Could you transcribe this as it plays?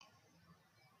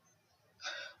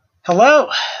Hello,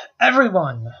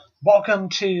 everyone. Welcome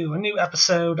to a new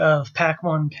episode of Pack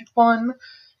One Pick One,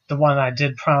 the one I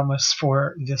did promise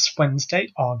for this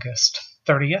Wednesday, August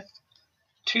 30th,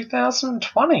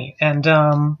 2020. And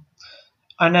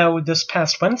I know this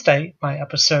past Wednesday, my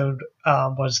episode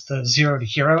was the Zero to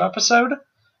Hero episode,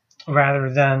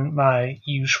 rather than my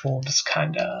usual, just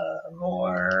kind of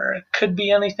more could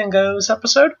be anything goes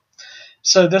episode.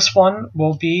 So this one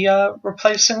will be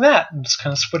replacing that. I'm just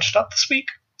kind of switched up this week.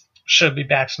 Should be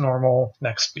back to normal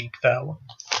next week, though.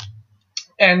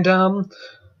 And,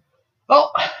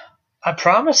 well, I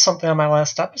promised something on my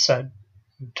last episode.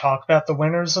 Talk about the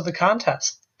winners of the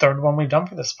contest. Third one we've done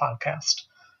for this podcast.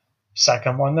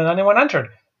 Second one that anyone entered.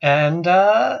 And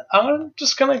I'm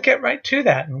just going to get right to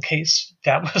that in case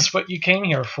that was what you came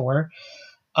here for.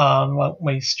 Won't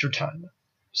waste your time.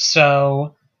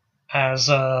 So, as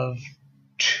of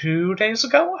 2 days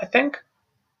ago, I think,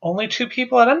 only 2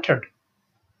 people had entered.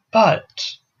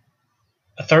 But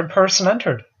a third person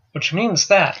entered, which means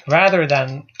that rather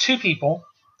than 2 people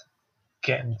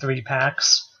getting 3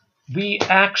 packs, we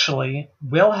actually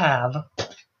will have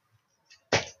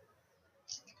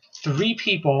 3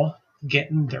 people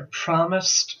getting their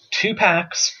promised 2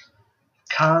 packs,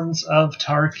 Khans of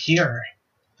Tarkir.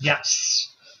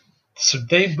 Yes. So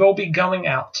they will be going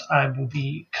out. I will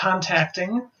be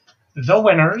contacting the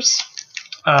winners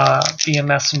via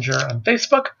Messenger on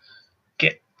Facebook,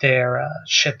 their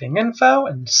shipping info,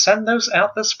 and send those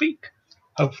out this week,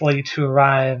 hopefully to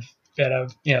arrive at a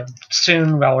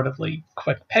soon, relatively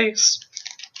quick pace.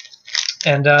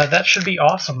 And that should be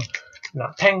awesome.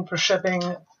 Not paying for shipping.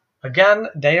 Again,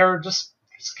 they are just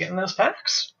getting those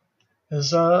packs.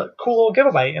 It's a cool little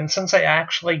giveaway, and since I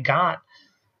actually got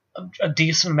a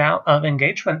decent amount of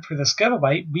engagement for this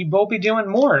giveaway, we will be doing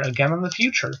more again in the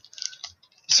future.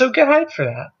 So get hyped for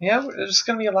that. Yeah, there's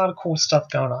going to be a lot of cool stuff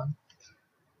going on.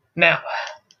 Now,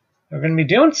 we're going to be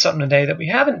doing something today that we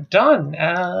haven't done in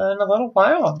a little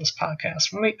while on this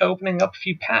podcast. We're going to be opening up a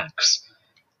few packs.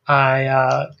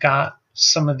 I got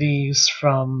some of these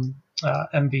from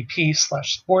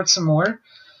MVP/Sports and More.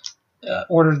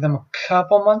 Ordered them a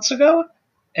couple months ago.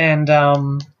 And,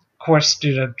 of course,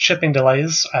 due to shipping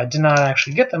delays, I did not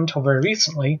actually get them until very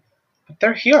recently. But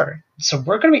they're here. So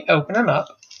we're going to be opening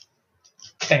up,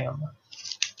 bam,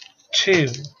 2,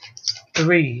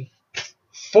 3,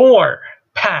 4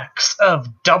 packs of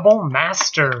Double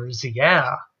Masters,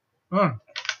 yeah.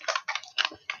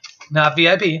 Not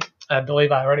VIP. I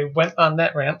believe I already went on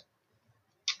that rant.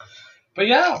 But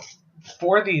yeah,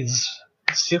 4 of these.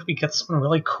 Let's see if we get something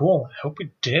really cool. I hope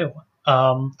we do.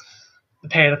 The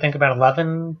pay, I think, about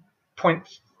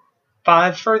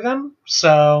 11.5 for them.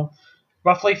 So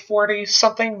roughly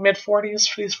 40-something, mid-40s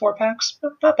for these 4 packs.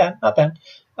 Not bad, not bad.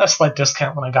 A slight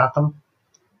discount when I got them.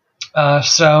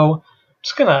 So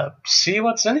just going to see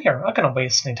what's in here. I'm not going to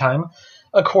waste any time.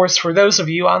 Of course, for those of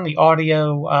you on the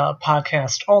audio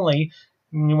podcast only,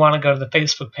 you want to go to the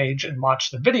Facebook page and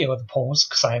watch the video of the polls,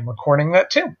 because I am recording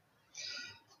that too.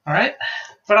 All right?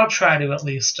 But I'll try to at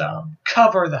least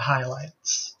cover the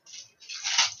highlights.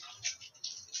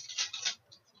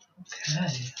 Okay.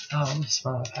 Oh, let me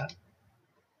smell that.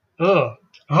 Ugh.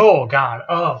 Oh, God.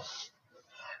 Oh.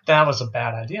 That was a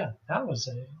bad idea. That was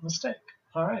a mistake.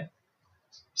 All right.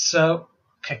 So,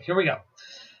 okay, here we go.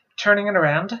 Turning it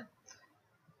around,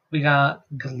 we got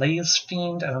Glaze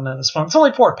Fiend. I don't know this one. It's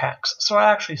only 4 packs, so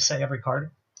I actually say every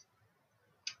card.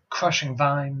 Crushing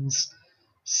Vines,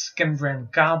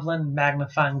 Skinbrand Goblin,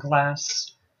 Magnifying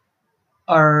Glass,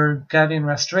 Argadian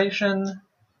Restoration,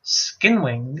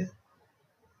 Skinwing,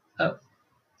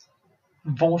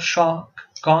 Volshock,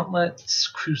 Gauntlets,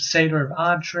 Crusader of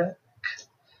Odric,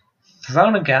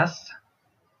 Thronogeth,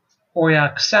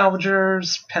 Auriok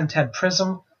Salvagers, Penthead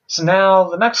Prism. So now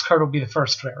the next card will be the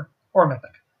first rare, or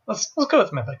Mythic. Let's go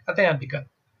with Mythic. I think that'd be good.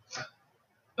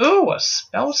 Ooh, a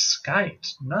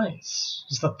Spellskite. Nice.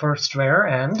 Is the first rare,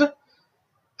 and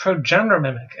Progenitor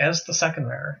Mimic as the second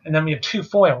rare. And then we have 2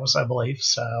 foils, I believe,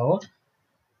 so...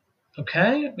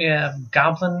 Okay, we have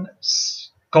Goblin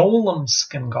Golem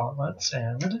Skin Gauntlets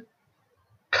and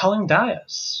Culling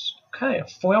Dais. Okay, a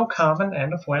foil common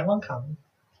and a foil uncommon.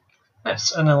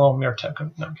 Nice, and a little mirror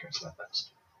token. No one cares about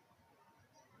those.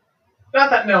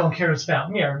 Not that no one cares about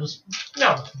mirror, just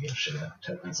no one can give a shit about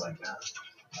tokens like that.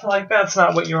 Like, that's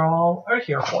not what you all are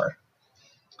here for.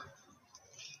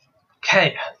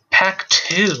 Okay, pack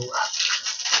 2.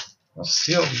 Let's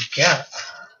see what we get.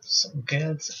 Some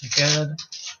good, some good.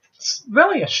 It's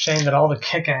really a shame that all the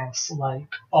kick-ass,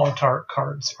 like, alt-art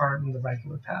cards aren't in the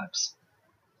regular packs.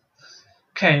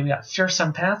 Okay, we got Fierce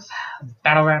Empath,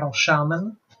 Battle Rattle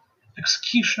Shaman,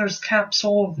 Executioner's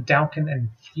Capsule, Vidalcan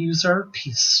Infuser,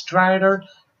 Peace Strider,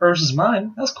 Urza's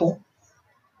Mine. That's cool.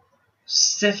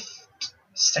 Sift,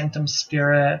 Sanctum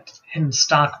Spirit, Hidden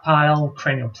Stockpile,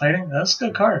 Cranial Plating. That's a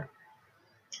good card.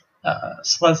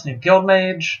 Selesnya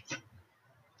Guildmage.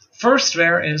 First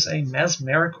rare is a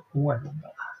Mesmeric Orb.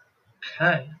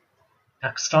 Okay.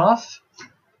 Next off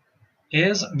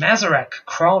is Mazarek,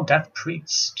 Crawl Death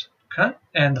Priest. Okay.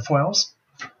 And the foils.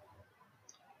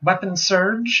 Weapon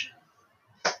Surge.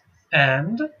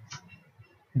 And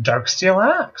Darksteel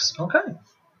Axe. Okay.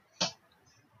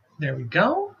 There we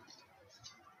go.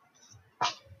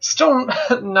 Still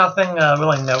nothing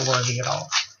really noteworthy at all.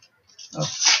 Oh,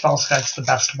 Spellskite's the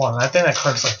best one. I think that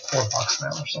card's like $4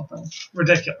 now or something.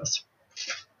 Ridiculous.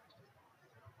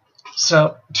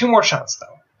 So, 2 more shots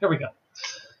though. Here we go.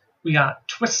 We got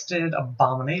Twisted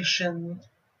Abomination,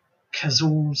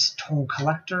 Kazul's Toll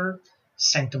Collector,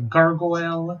 Sanctum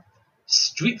Gargoyle,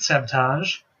 Street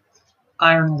Sabotage,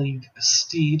 Iron League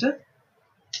Steed,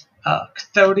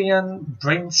 Cathodian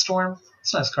Brainstorm.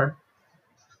 It's a nice card.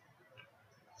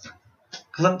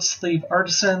 Glint Sleeve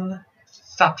Artisan,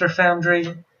 Thopter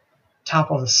Foundry,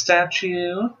 Topple the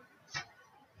Statue,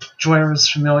 Joyra's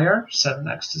Familiar. 7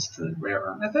 next is the rare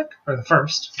one, I think, or the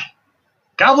first.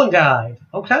 Goblin Guide.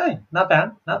 Okay, not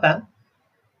bad, not bad.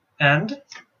 And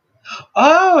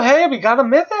oh, hey, we got a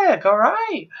mythic. All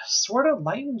right, Sword of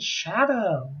Light and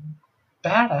Shadow.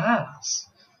 Badass.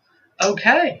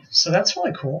 Okay, so that's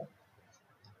really cool.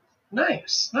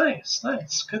 Nice, nice,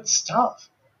 nice. Good stuff.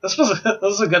 This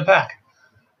was a good pack.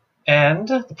 And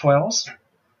the foils.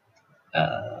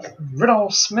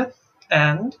 Riddle Smith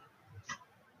and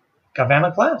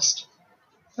Galvanic Blast.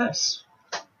 Nice.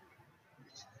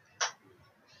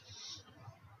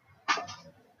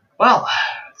 Well,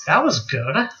 that was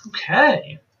good.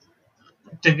 Okay.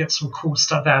 Did get some cool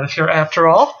stuff out of here after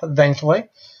all, thankfully.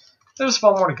 There's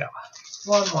one more to go.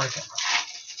 One more to go.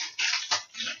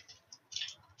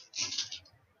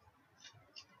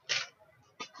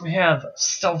 We have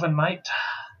Sylvan Might,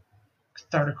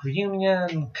 Cathartic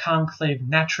Reunion, Conclave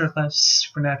Naturalist,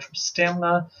 Supernatural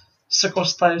Stamina, Sickle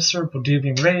Slicer,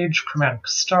 Balduvian Rage, Chromatic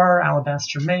Star,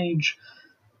 Alabaster Mage,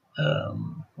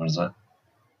 what is it?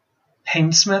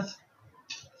 Painsmith,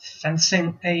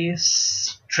 Fencing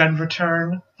Ace, Dread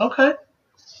Return. Okay.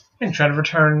 I think Dread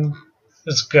Return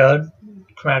is good.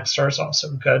 Chromatic Star is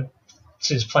also good.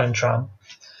 So he's playing Tron.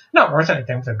 Not worth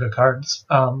anything, but they're good cards.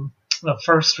 The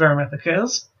first rare mythic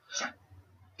is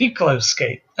Deep Glow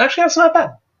Skate. Actually, that's not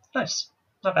bad. Nice.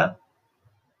 Not bad.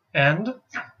 And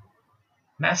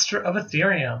Master of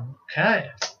Ethereum. Okay.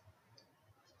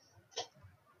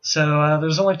 So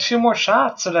there's only 2 more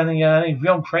shots at any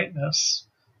real greatness.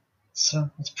 So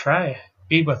let's pray.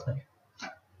 Be with me.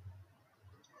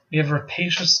 We have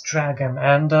Rapacious Dragon,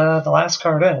 and the last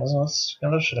card is, let's get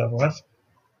this shit over with,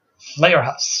 Flare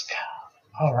Husk.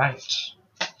 Alright.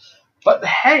 But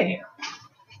hey,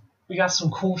 we got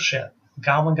some cool shit.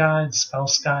 Goblin Guide,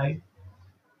 Spellskite,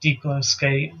 Deep Glow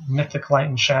Skate, Mythic Light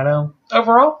and Shadow.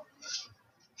 Overall,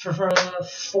 for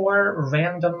 4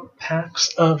 random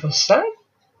packs of a set,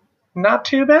 not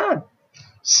too bad.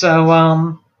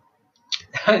 So,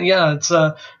 yeah, it's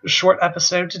a short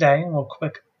episode today, a little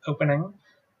quick opening.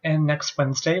 And next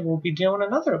Wednesday, we'll be doing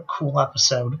another cool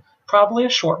episode. Probably a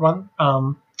short one.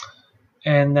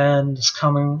 And then this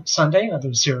coming Sunday,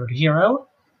 another Zero to Hero.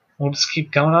 We'll just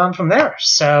keep going on from there.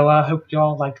 So I hope you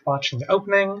all liked watching the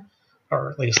opening, or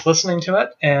at least listening to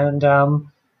it. And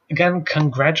again,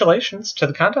 congratulations to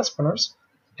the contest winners.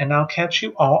 And I'll catch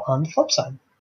you all on the flip side.